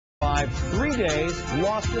survived 3 days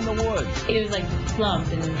lost in the woods. It was like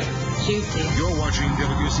plump and juicy. You're watching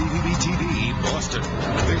WCVB TV, Boston.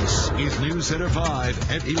 This is News Center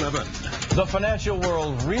 5 at 11. The financial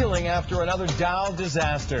world reeling after another Dow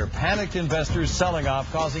disaster. Panicked investors selling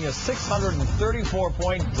off, causing a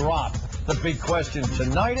 634-point drop. The big question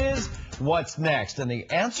tonight is, what's next? And the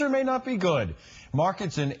answer may not be good.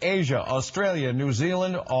 Markets in Asia, Australia, New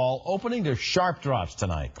Zealand, all opening to sharp drops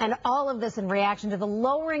tonight. And all of this in reaction to the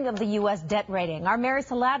lowering of the U.S. debt rating. Our Mary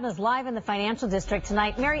Saladin is live in the financial district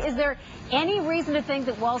tonight. Mary, is there any reason to think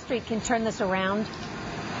that Wall Street can turn this around?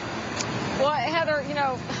 Well, Heather, you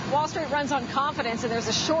know, Wall Street runs on confidence, and there's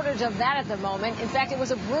a shortage of that at the moment. In fact, it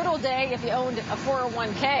was a brutal day if you owned a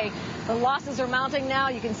 401k. The losses are mounting now.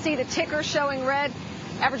 You can see the ticker showing red.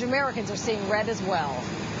 Average Americans are seeing red as well.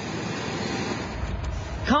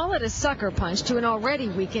 Call it a sucker punch to an already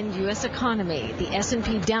weakened U.S. economy. The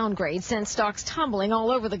S&P downgrade sent stocks tumbling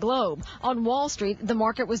all over the globe. On Wall Street, the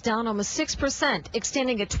market was down almost 6%,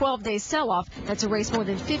 extending a 12-day sell-off that's erased more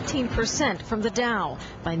than 15% from the Dow.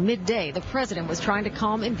 By midday, the president was trying to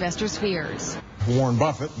calm investors' fears. Warren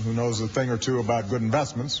Buffett, who knows a thing or two about good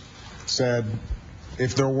investments, said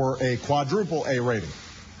if there were a quadruple A rating,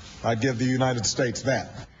 I'd give the United States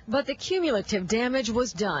that. But the cumulative damage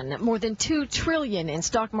was done. More than $2 trillion in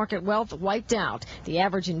stock market wealth wiped out. The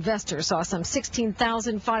average investor saw some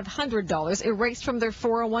 $16,500 erased from their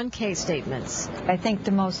 401k statements. I think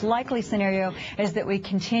the most likely scenario is that we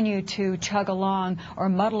continue to chug along or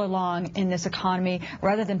muddle along in this economy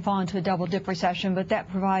rather than fall into a double-dip recession. But that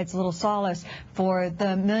provides a little solace for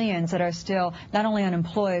the millions that are still not only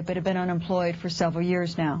unemployed but have been unemployed for several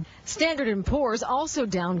years now. Standard & Poor's also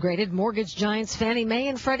downgraded mortgage giants Fannie Mae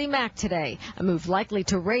and Freddie Mac today, a move likely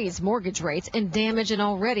to raise mortgage rates and damage an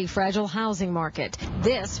already fragile housing market.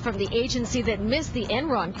 This from the agency that missed the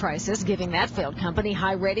Enron crisis, giving that failed company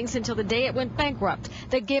high ratings until the day it went bankrupt,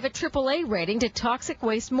 that gave a AAA rating to toxic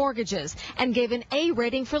waste mortgages and gave an A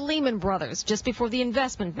rating for Lehman Brothers just before the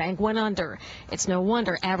investment bank went under. It's no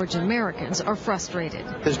wonder average Americans are frustrated.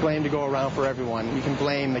 There's blame to go around for everyone. You can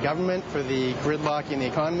blame the government for the gridlock in the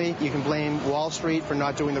economy. You can blame Wall Street for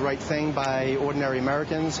not doing the right thing by ordinary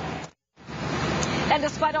Americans. And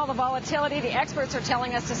despite all the volatility, the experts are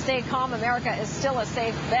telling us to stay calm. America is still a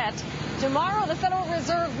safe bet. Tomorrow, the Federal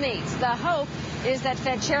Reserve meets. The hope is that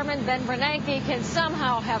Fed Chairman Ben Bernanke can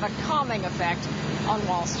somehow have a calming effect on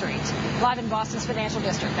Wall Street. Live in Boston's Financial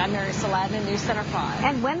District, I'm Mary Saladin in News Center 5.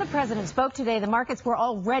 And when the president spoke today, the markets were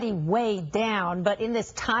already way down. But in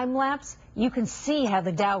this time lapse, you can see how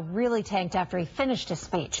the Dow really tanked after he finished his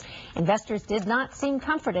speech. Investors did not seem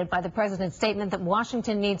comforted by the president's statement that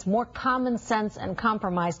Washington needs more common sense and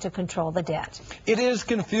compromise to control the debt. It is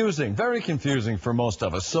confusing, very confusing for most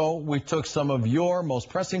of us. So we took some of your most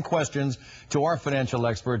pressing questions to our financial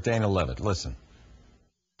expert, Dana Levitt. Listen.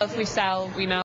 If we sell, we know